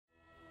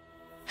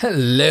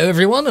Hello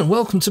everyone and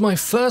welcome to my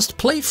first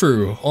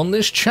playthrough on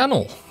this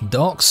channel,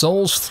 Dark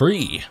Souls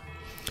 3.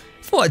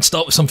 Thought I'd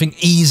start with something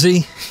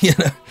easy, you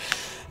know.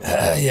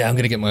 Yeah, I'm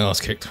gonna get my ass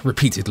kicked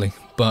repeatedly,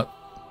 but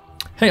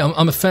hey,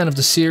 I'm a fan of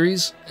the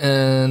series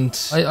and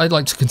I'd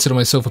like to consider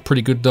myself a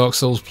pretty good Dark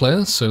Souls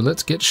player, so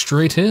let's get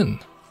straight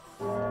in.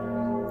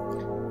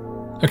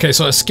 Okay,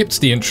 so I skipped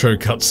the intro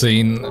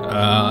cutscene.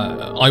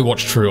 I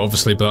watched through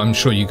obviously, but I'm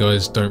sure you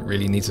guys don't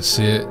really need to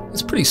see it.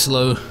 It's pretty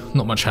slow,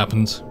 not much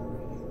happens.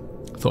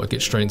 Thought I'd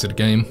get straight into the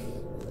game.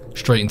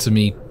 Straight into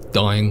me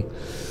dying.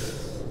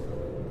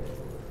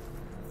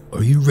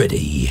 Are you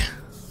ready?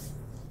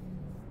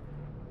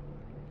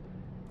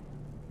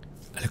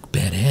 I look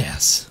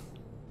badass.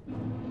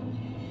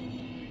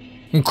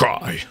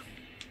 Cry.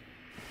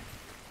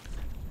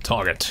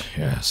 Target,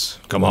 yes.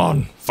 Come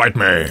on, fight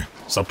me.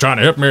 Stop trying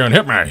to hit me and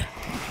hit me.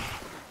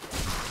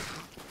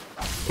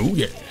 Oh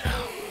yeah.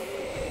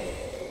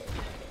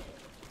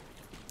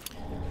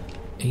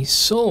 A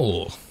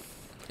soul.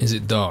 Is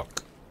it dark?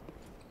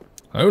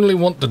 I only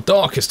want the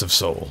darkest of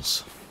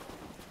souls.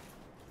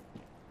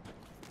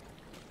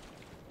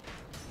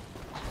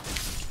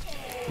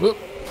 Whoop.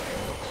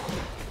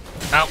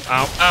 Ow,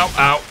 ow, ow,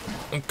 ow.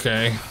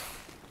 Okay.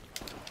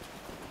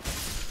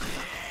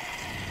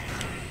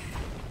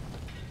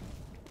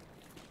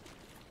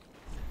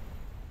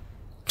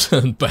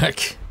 Turn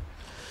back.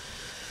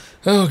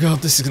 Oh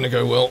god, this is gonna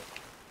go well.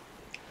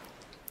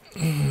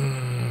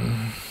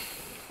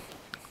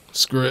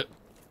 Screw it.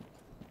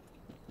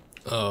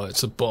 Oh,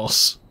 it's a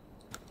boss.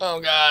 Oh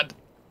god.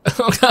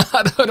 Oh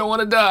god, I don't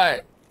want to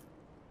die.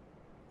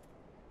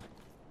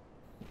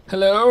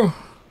 Hello?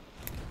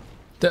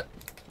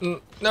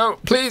 No,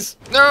 please,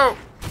 no!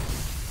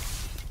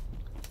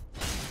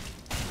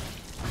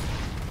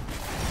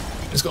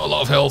 He's got a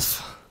lot of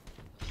health.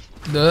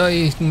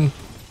 I'm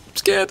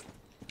scared.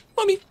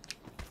 Mommy.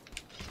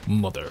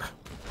 Mother.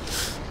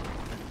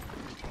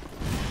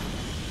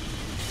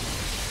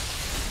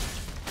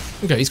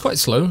 Okay, he's quite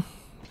slow.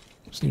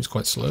 Seems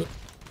quite slow.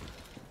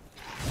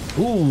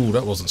 Ooh,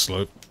 that wasn't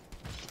slow.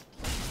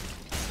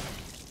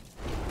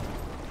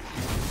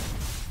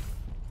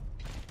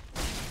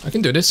 I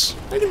can do this.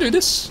 I can do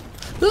this.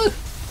 Ah.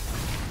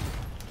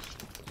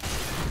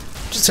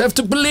 Just have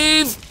to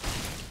believe.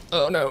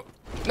 Oh no.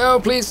 No,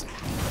 please.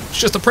 It's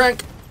just a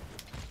prank.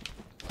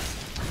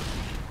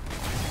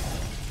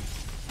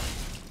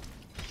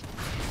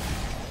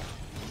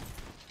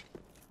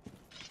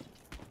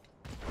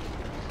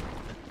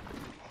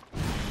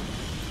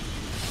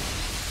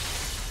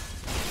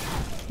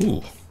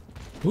 Ooh.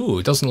 Ooh,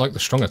 it doesn't like the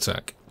strong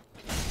attack.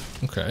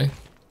 Okay.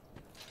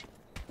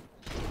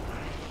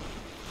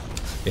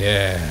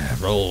 Yeah,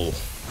 roll.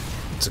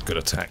 It's a good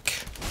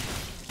attack.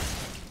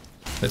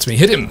 Lets me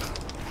hit him.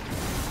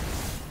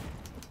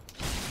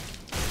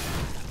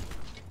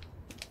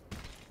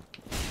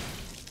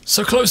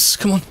 So close,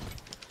 come on.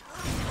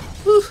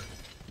 Woo.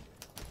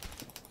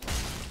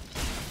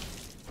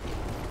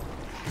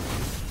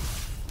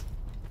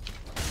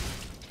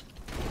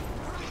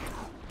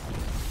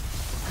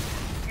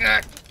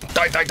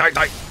 Die, die, die,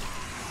 die.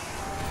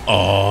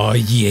 Oh,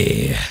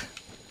 yeah.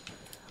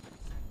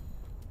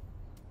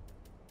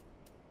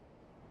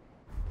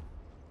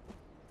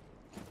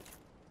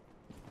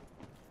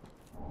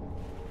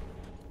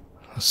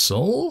 A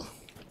soul?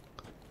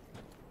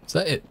 Is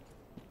that it?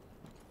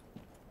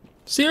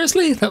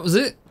 Seriously? That was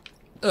it?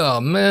 Oh,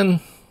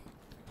 man.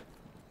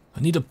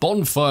 I need a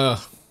bonfire.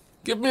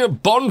 Give me a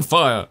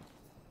bonfire.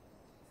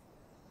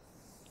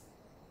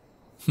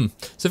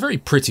 It's a very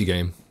pretty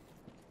game.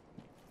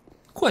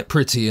 Quite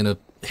pretty in a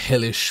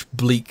hellish,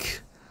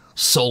 bleak,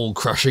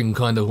 soul-crushing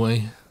kind of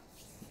way.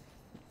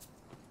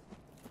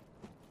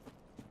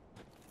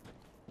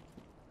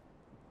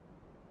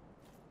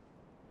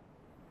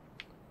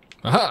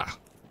 Aha!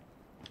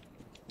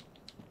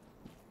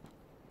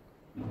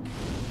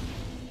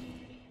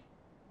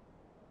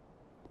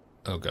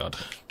 Oh god,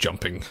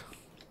 jumping.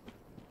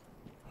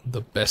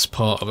 The best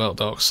part about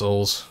Dark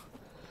Souls.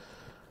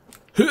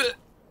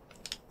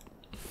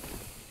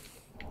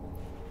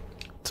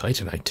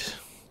 Titanite.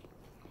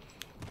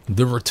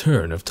 The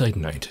return of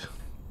Titanite.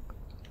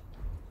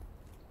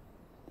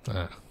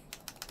 Ah.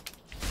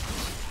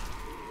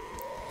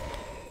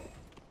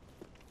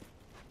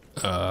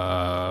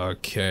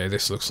 Okay,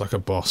 this looks like a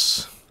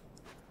boss.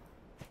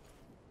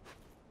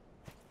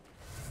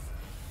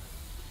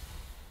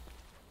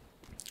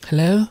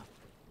 Hello?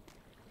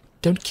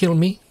 Don't kill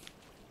me.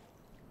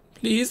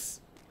 Please?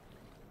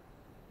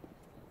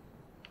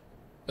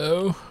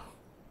 Oh.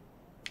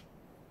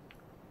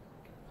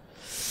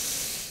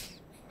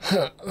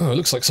 Oh, it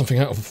looks like something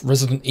out of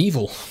Resident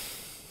Evil.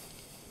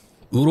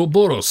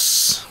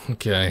 Ouroboros.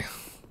 Okay.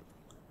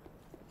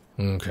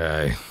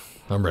 Okay.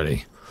 I'm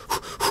ready.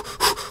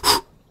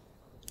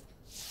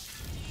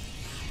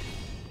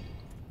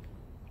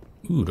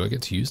 Ooh, do I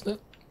get to use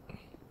that?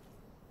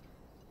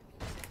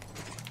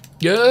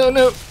 Yeah,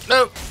 no,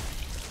 no.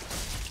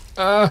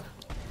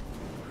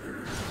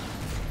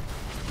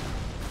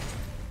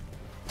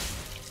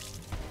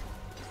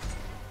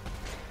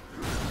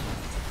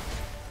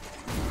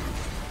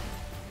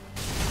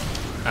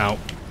 Ow.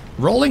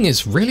 Rolling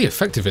is really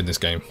effective in this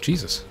game.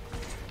 Jesus.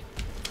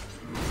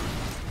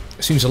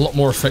 It seems a lot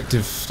more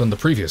effective than the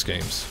previous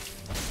games.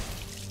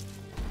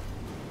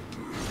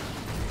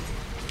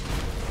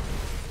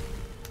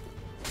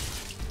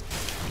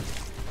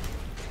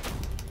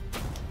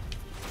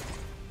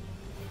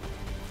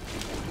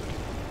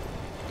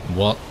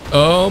 What?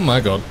 Oh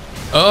my god.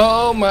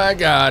 Oh my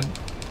god.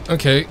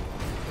 Okay.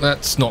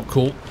 That's not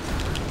cool.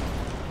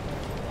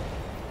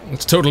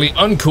 It's totally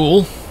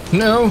uncool.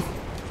 No.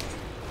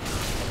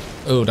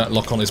 Oh, that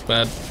lock-on is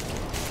bad.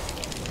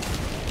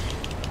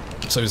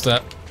 So is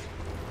that.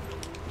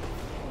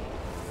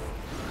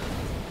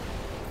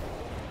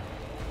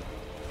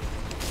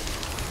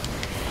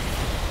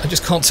 I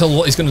just can't tell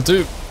what he's going to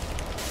do.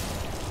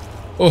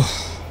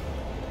 Oh.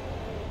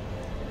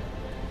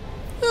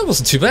 That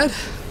wasn't too bad.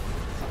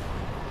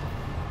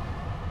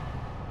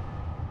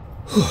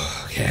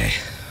 Okay.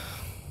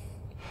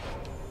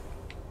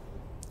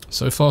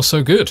 So far,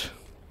 so good.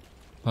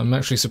 I'm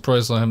actually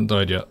surprised I haven't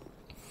died yet.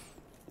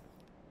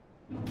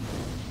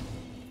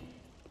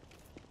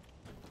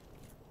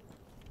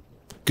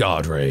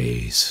 Guard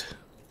Rays.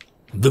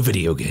 The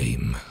video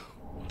game.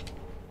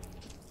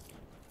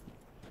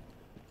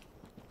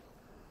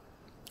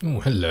 Oh,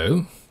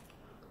 hello.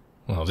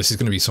 Well, this is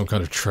going to be some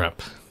kind of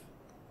trap.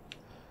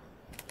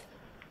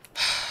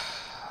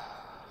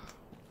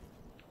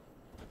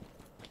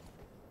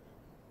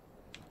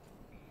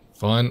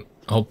 Fine,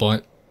 I'll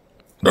bite.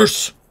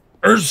 This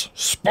is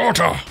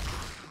Sparta!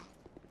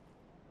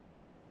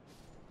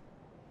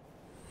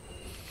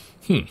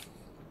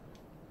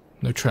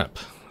 No trap.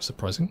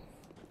 Surprising.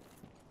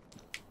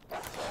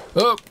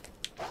 Oh!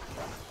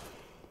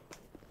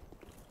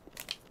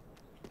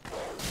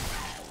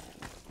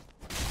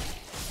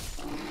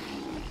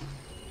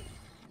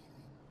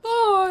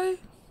 Hi!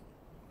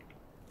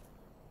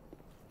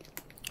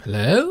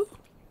 Hello?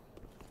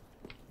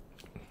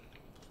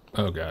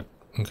 Oh god.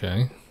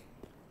 Okay.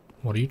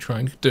 What are you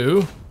trying to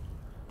do?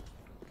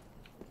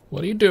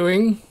 What are you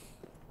doing?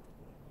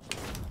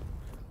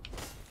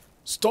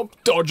 Stop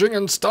dodging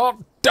and start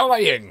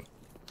dying!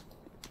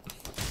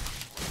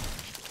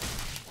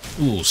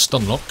 Ooh,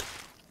 stun lock.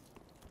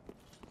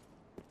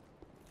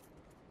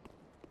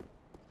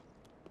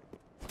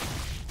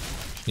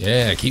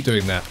 Yeah, keep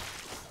doing that.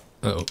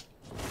 Uh-oh.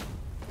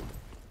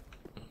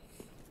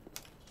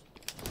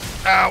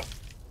 Ow!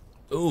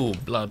 Ooh,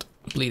 blood.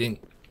 Bleeding.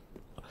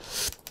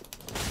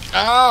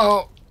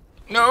 Ow!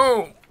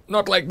 No!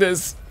 Not like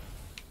this.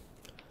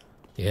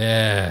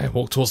 Yeah,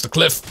 walk towards the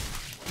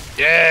cliff.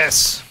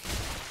 Yes!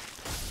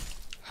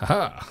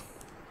 Haha.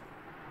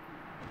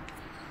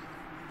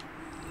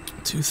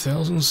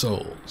 2,000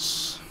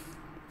 souls.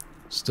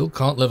 Still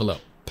can't level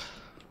up.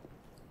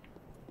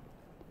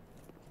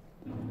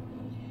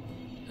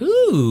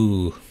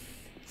 Ooh!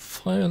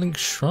 Firelink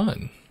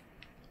Shrine.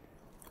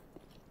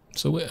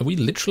 So are we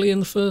literally in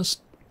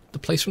the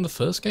place from the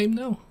first game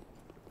now?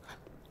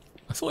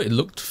 I thought it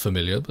looked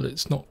familiar, but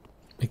it's not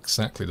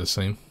exactly the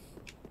same.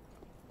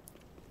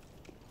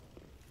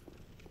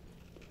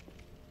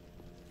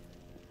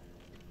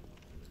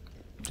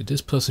 Did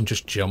this person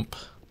just jump?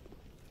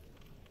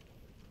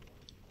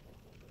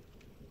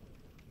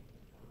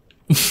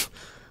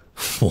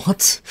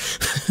 What?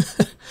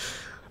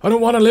 I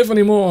don't want to live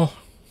anymore.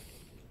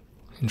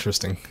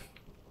 Interesting.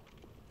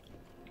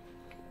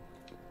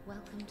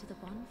 Welcome to the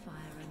bonfire,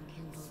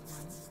 unkindled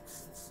one.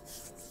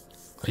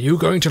 Are you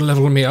going to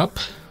level me up?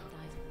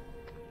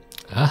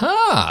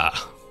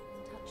 Aha!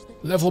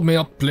 Level me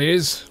up,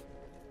 please.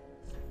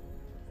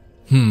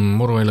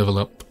 What do I level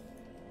up?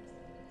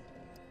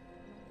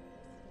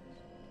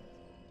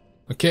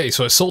 Okay,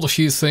 so I sold a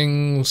few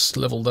things,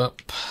 leveled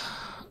up,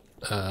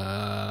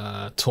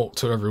 talked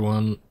to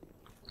everyone,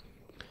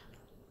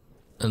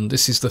 and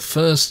this is the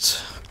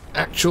first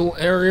actual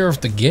area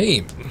of the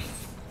game.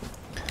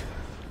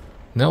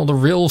 Now the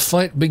real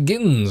fight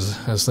begins,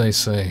 as they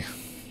say.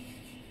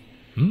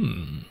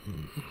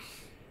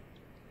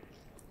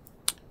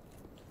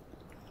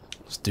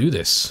 Let's do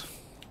this.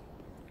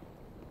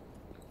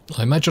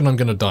 I imagine I'm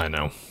gonna die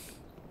now.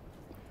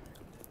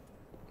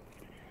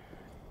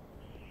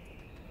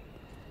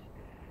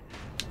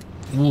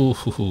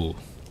 Woohoo.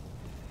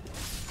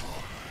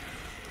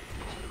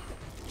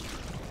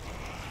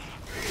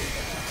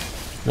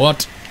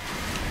 What?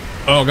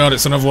 Oh god,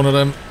 it's another one of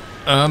them.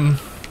 I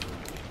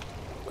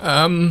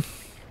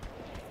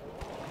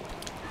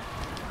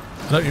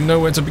don't even know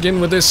where to begin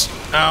with this.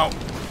 Ow.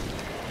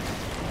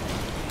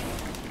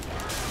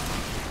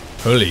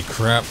 Holy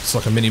crap, it's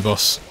like a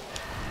mini-boss.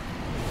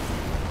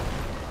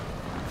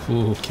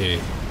 Okay.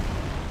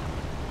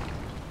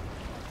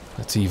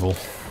 That's evil.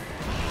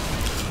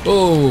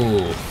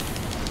 Oh!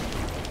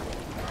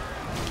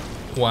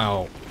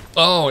 Wow.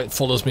 Oh, it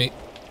follows me.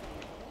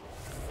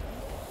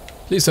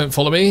 Please don't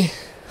follow me.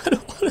 I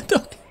don't want to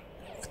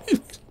die.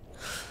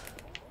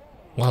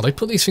 Wow, they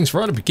put these things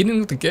right at the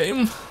beginning of the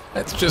game?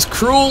 That's just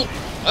cruel.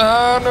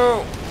 Ah,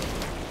 no.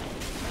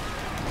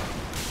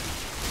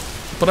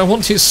 But I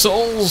want his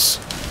souls.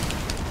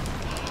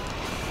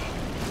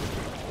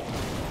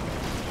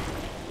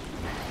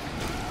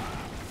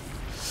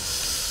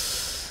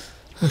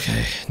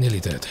 Okay, nearly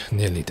dead,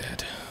 nearly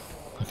dead.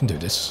 I can do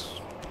this.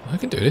 I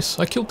can do this.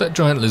 I killed that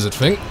giant lizard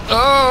thing.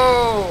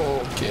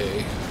 Oh,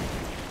 okay.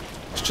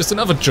 It's just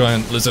another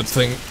giant lizard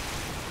thing.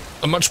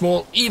 A much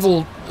more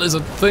evil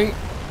lizard thing.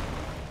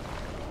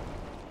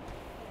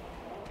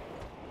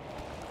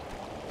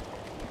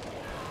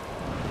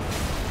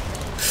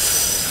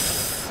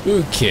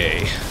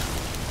 Okay.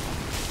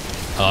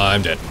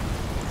 I'm dead.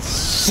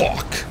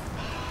 Fuck.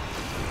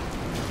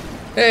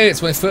 Hey,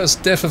 it's my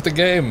first death of the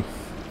game.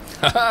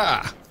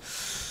 Haha.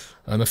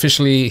 I'm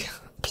officially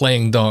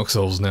playing Dark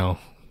Souls now.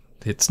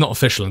 It's not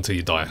official until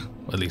you die,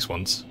 at least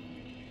once.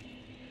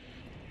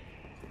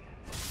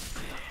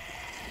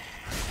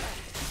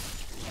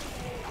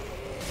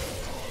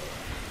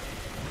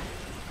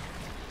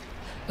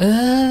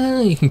 Ah,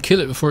 you can kill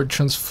it before it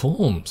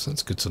transforms.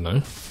 That's good to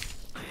know.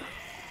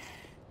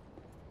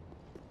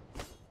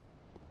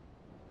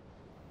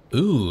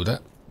 Ooh,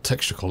 that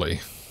texture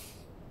quality.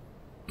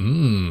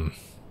 Mmm.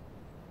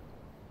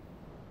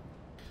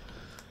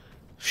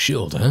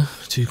 Shoulder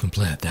to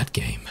complete that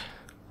game.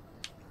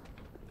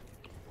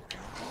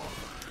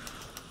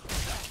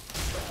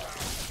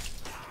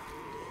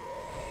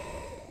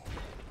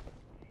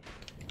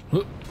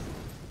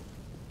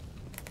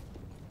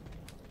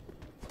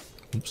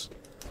 Oops.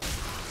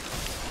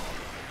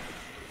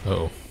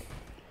 Uh-oh.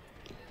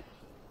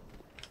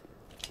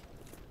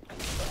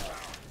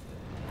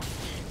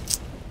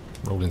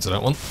 Rolled into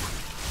that one.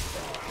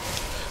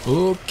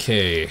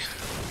 Okay.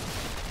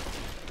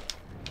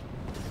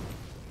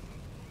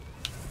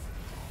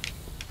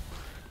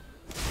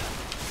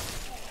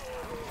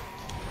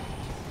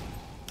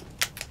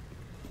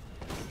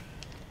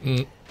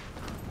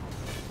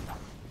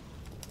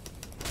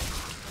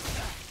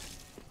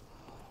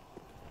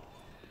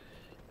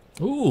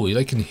 Ooh,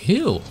 they can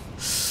heal.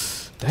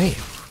 Damn.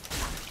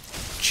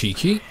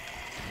 Cheeky.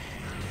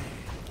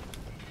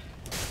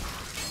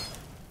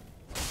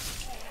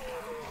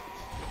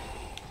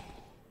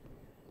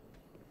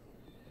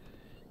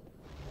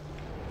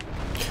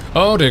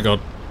 Oh dear God.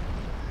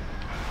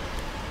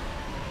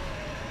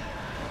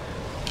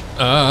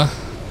 Well,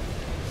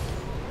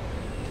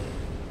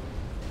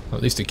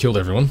 at least it killed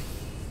everyone.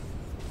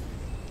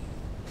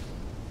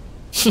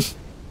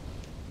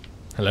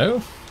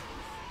 Hello?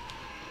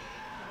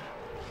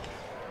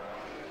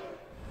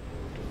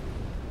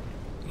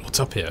 What's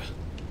up here?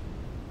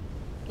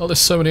 Oh, there's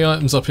so many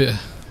items up here.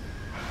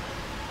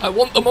 I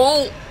want them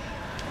all!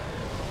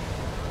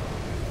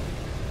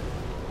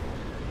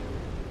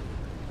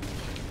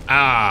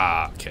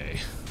 Ah, okay.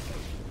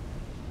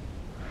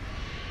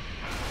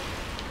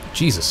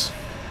 Jesus.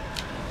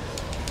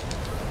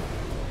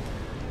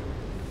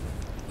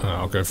 Oh,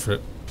 I'll go for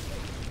it.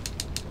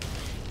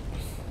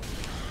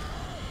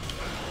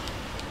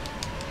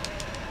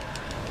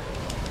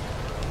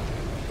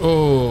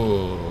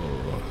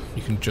 Oh,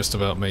 you can just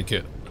about make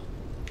it.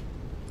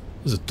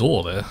 There's a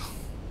door there.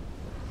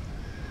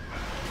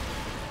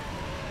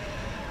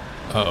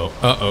 Uh-oh,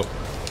 uh-oh.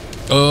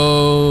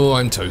 Oh,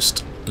 I'm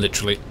toast.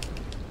 Literally.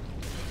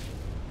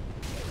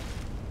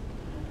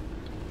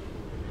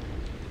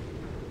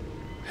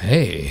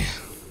 Hey.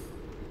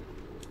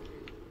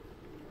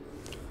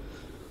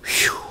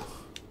 Phew.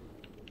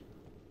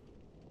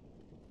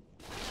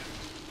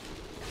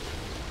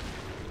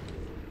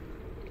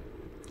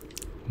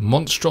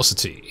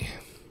 Monstrosity.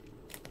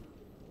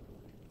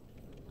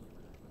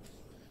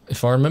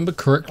 If I remember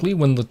correctly,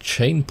 when the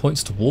chain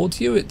points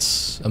towards you,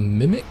 it's a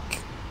mimic?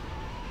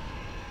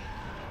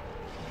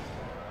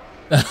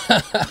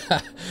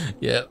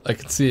 Yeah, I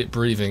can see it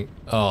breathing.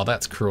 Oh,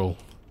 that's cruel.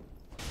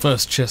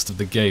 First chest of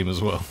the game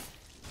as well.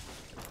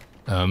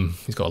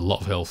 He's got a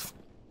lot of health.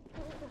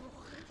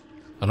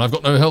 And I've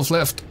got no health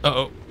left.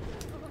 Uh-oh.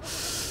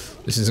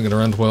 This isn't going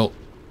to end well.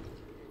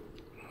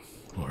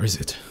 Or is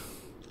it?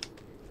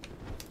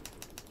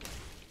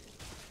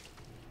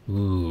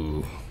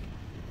 Ooh.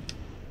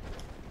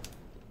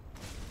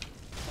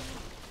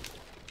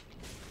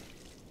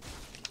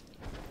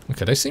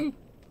 Okay, they seem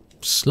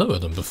slower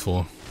than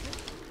before.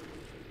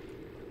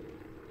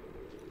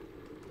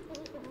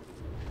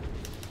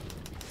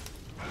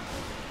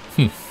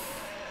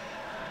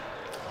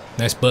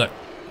 Nice butt.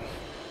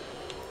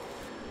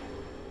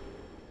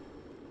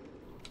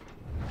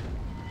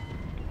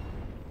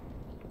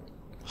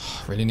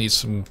 Really need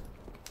some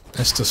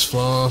Estus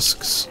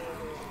flasks.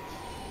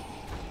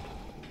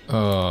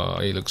 Oh,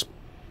 he looks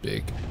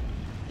big.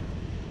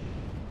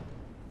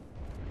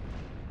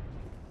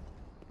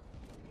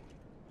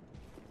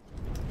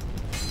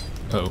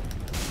 Oh.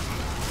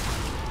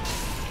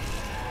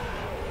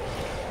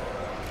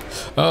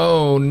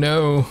 Oh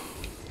no.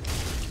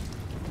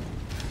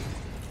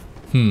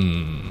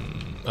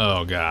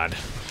 Oh god.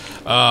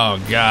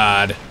 Oh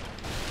god.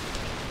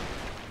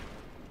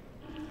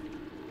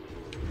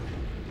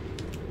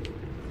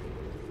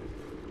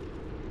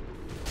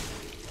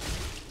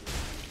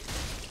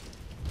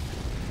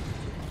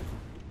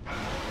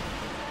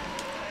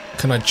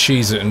 Can I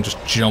cheese it and just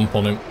jump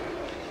on him?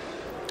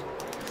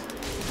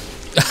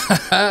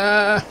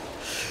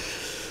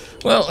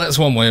 Well, that's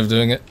one way of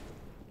doing it.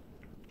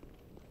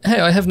 Hey,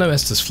 I have no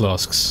Estus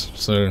flasks,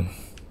 so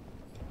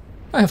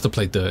I have to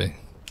play dirty.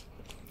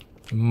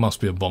 There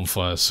must be a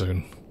bonfire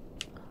soon.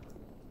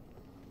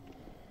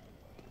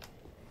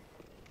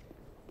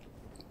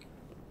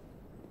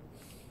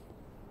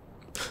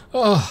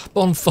 Ah,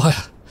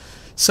 bonfire.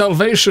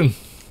 Salvation.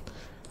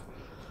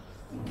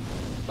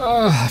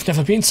 Ah, I've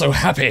never been so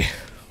happy.